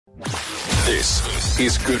This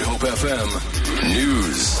is Good Hope FM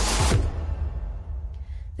News.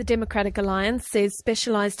 The Democratic Alliance says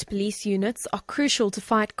specialised police units are crucial to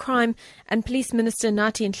fight crime, and Police Minister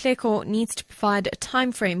Nathi Nhleko needs to provide a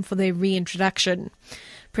time frame for their reintroduction.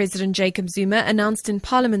 President Jacob Zuma announced in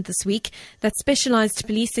Parliament this week that specialised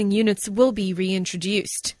policing units will be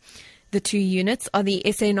reintroduced. The two units are the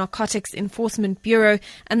SA Narcotics Enforcement Bureau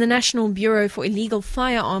and the National Bureau for Illegal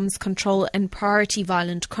Firearms Control and Priority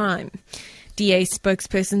Violent Crime. DA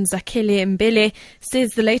spokesperson Zakhele Mbele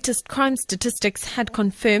says the latest crime statistics had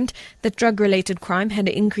confirmed that drug-related crime had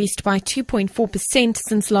increased by 2.4%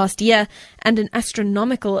 since last year and an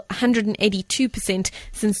astronomical 182%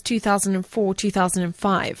 since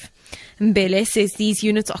 2004-2005. Mbele says these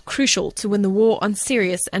units are crucial to win the war on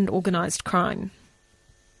serious and organised crime.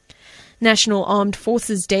 National Armed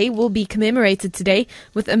Forces Day will be commemorated today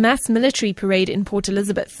with a mass military parade in Port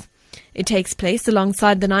Elizabeth. It takes place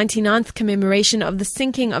alongside the 99th commemoration of the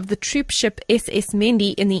sinking of the troop ship SS Mendi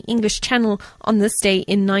in the English Channel on this day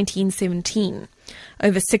in 1917.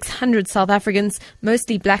 Over 600 South Africans,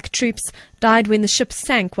 mostly black troops, died when the ship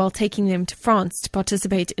sank while taking them to France to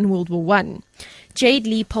participate in World War I. Jade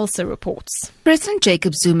Lee Pulser reports. President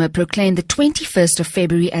Jacob Zuma proclaimed the 21st of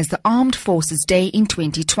February as the Armed Forces Day in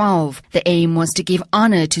 2012. The aim was to give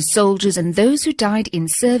honor to soldiers and those who died in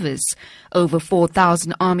service. Over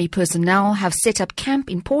 4,000 army personnel have set up camp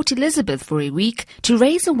in Port Elizabeth for a week to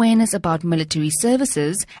raise awareness about military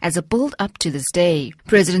services as a build-up to this day.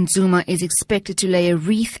 President Zuma is expected to lay a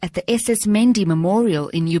wreath at the SS Mendi Memorial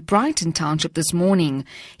in New Brighton Township this morning.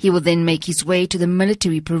 He will then make his way to the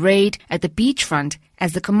military parade at the beachfront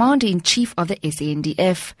as the Commander-in-Chief of the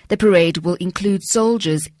SANDF. The parade will include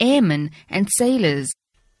soldiers, airmen and sailors.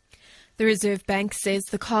 The Reserve Bank says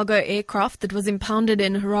the cargo aircraft that was impounded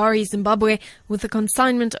in Harare, Zimbabwe with a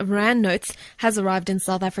consignment of rand notes has arrived in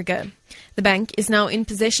South Africa. The bank is now in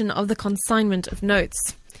possession of the consignment of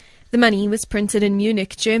notes. The money was printed in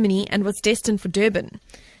Munich, Germany and was destined for Durban.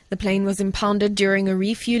 The plane was impounded during a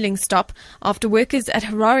refueling stop after workers at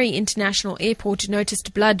Harare International Airport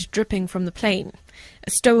noticed blood dripping from the plane.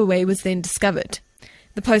 A stowaway was then discovered.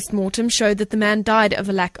 The post-mortem showed that the man died of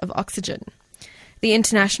a lack of oxygen. The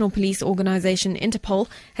international police organization Interpol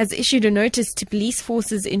has issued a notice to police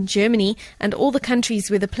forces in Germany and all the countries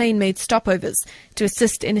where the plane made stopovers to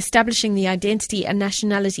assist in establishing the identity and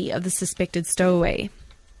nationality of the suspected stowaway.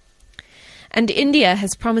 And India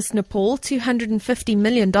has promised Nepal $250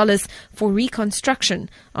 million for reconstruction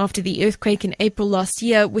after the earthquake in April last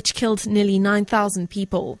year, which killed nearly 9,000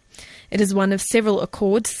 people. It is one of several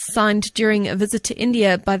accords signed during a visit to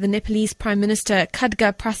India by the Nepalese Prime Minister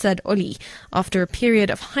Khadga Prasad Oli after a period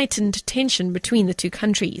of heightened tension between the two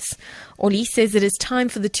countries. Oli says it is time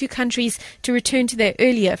for the two countries to return to their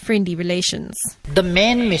earlier friendly relations. The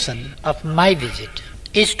main mission of my visit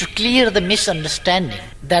is to clear the misunderstanding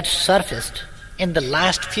that surfaced in the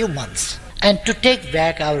last few months and to take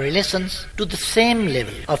back our relations to the same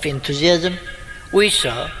level of enthusiasm we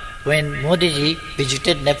saw when Modi ji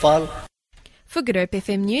visited Nepal. For Good Hope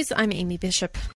FM News, I'm Amy Bishop.